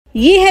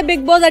ये है big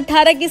boss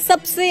 18 की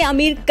सबसे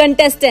अमीर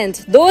कंटेस्टेंट।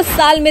 2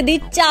 साल में दी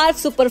 4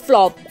 सुपर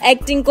फ्लॉप,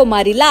 एक्टिंग को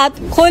मारी लात,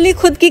 खोली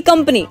खुद की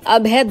कंपनी,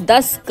 अब है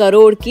 10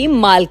 करोड़ की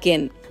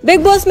मालकिन। बिग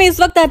बॉस में इस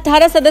वक्त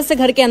 18 सदस्य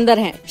घर के अंदर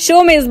हैं।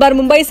 शो में इस बार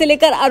मुंबई से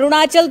लेकर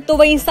अरुणाचल तो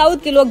वहीं साउथ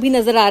के लोग भी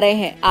नजर आ रहे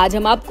हैं। आज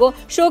हम आपको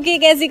शो की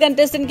एक ऐसी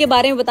कंटेस्टेंट के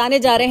बारे में बताने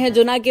जा रहे हैं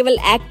जो न केवल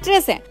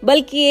एक्ट्रेस है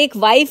बल्कि एक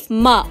वाइफ,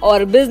 माँ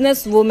और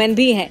बिजनेस वुमेन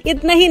भी है।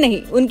 इतना ही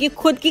नहीं, उनकी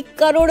खुद की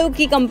करोड़ों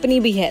की कंपनी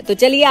भी है। तो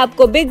चलिए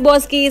आपको बिग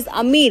बॉस की इस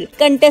अमीर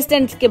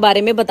कंटेस्टेंट के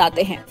बारे में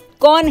बताते हैं।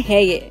 कौन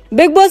है ये?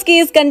 बिग बॉस की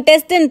इस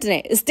कंटेस्टेंट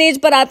ने स्टेज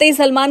पर आते ही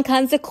सलमान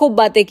खान से खूब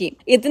बातें की।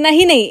 इतना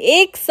ही नहीं,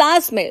 एक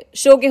सांस में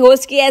शो के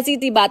होस्ट की ऐसी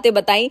थी बातें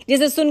बताई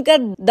जिसे सुनकर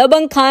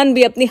दबंग खान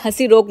भी अपनी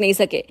हंसी रोक नहीं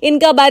सके।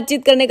 इनका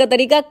बातचीत करने का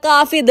तरीका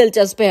काफी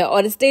दिलचस्प है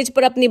और स्टेज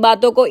पर अपनी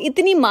बातों को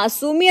इतनी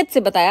मासूमियत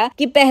से बताया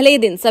कि पहले ही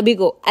दिन सभी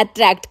को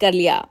अट्रैक्ट कर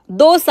लिया।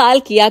 2 साल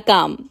किया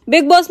काम।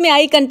 बिग बॉस में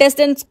आई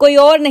कंटेस्टेंट कोई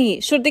और नहीं,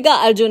 श्रुतिका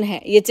अर्जुन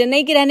है। ये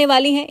चेन्नई की रहने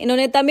वाली है।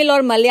 इन्होंने तमिल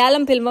और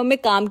मलयालम फिल्मों में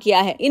काम किया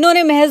है।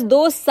 इन्होंने महज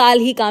 2 साल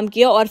ही काम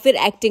किया और फिर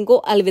एक्टिंग को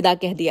अलविदा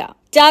कह दिया।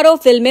 चारों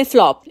फिल्में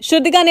फ्लॉप।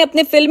 श्रुतिका ने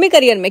अपने फिल्मी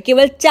करियर में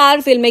केवल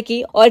 4 फिल्में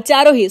की और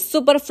चारों ही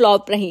सुपर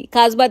फ्लॉप रही।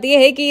 खास बात यह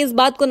है कि इस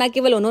बात को न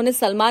केवल उन्होंने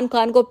सलमान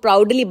खान को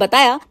प्राउडली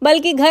बताया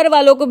बल्कि घर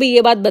वालों को भी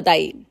ये बात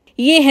बताई।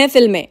 ये हैं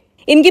फिल्में।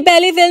 इनकी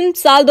पहली फिल्म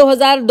साल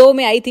 2002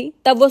 में आई थी,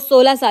 तब वो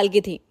 16 साल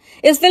की थी।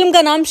 इस फिल्म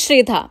का नाम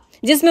श्री था,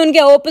 जिसमें उनके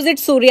ऑपोजिट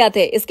सूर्या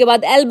थे। इसके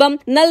बाद एल्बम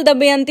नल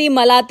दमयंती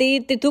मलाती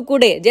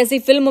तिथुकुडे जैसी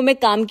फिल्मों में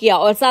काम किया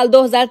और साल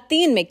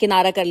 2003 में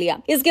किनारा कर लिया।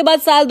 इसके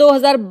बाद साल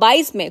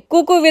 2022 में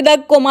कुकू विद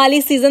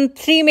कोमाली सीजन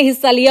 3 में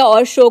हिस्सा लिया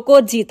और शो को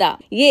जीता।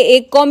 ये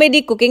एक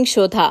कॉमेडी कुकिंग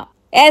शो था।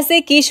 ऐसे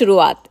की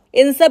शुरुआत।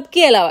 इन सब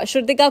के अलावा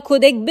श्रुतिका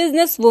खुद एक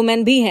बिजनेस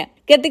वुमेन भी है।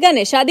 कृतिका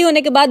ने शादी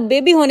होने के बाद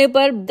बेबी होने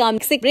पर काम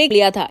से ब्रेक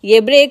लिया था।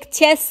 ये ब्रेक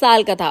 6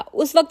 साल का था।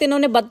 उस वक्त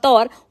इन्होंने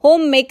बतौर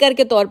होम मेकर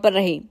के तौर पर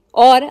रही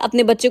और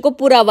अपने बच्चे को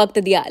पूरा वक्त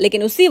दिया,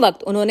 लेकिन उसी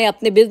वक्त उन्होंने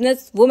अपने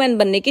बिजनेस वुमेन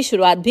बनने की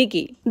शुरुआत भी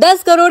की।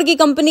 10 करोड़ की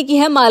कंपनी की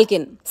है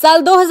मालकिन।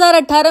 साल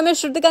 2018 में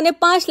श्रुतिका ने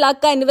 5 लाख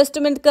का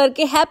इन्वेस्टमेंट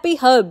करके हैप्पी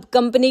हर्ब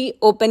कंपनी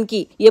ओपन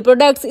की। ये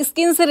प्रोडक्ट्स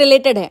स्किन से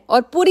रिलेटेड है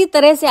और पूरी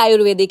तरह से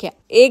आयुर्वेदिक है।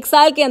 1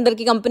 साल के अंदर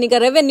की कंपनी का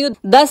रेवेन्यू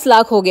 10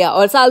 लाख हो गया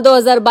और साल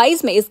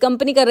 2022 में इस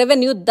कंपनी का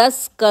रेवेन्यू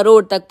 10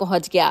 करोड़ तक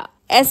पहुंच गया।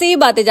 ऐसे ही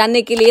बातें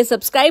जानने के लिए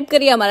सब्सक्राइब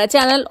करिए हमारा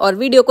चैनल और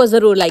वीडियो को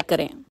जरूर लाइक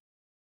करें।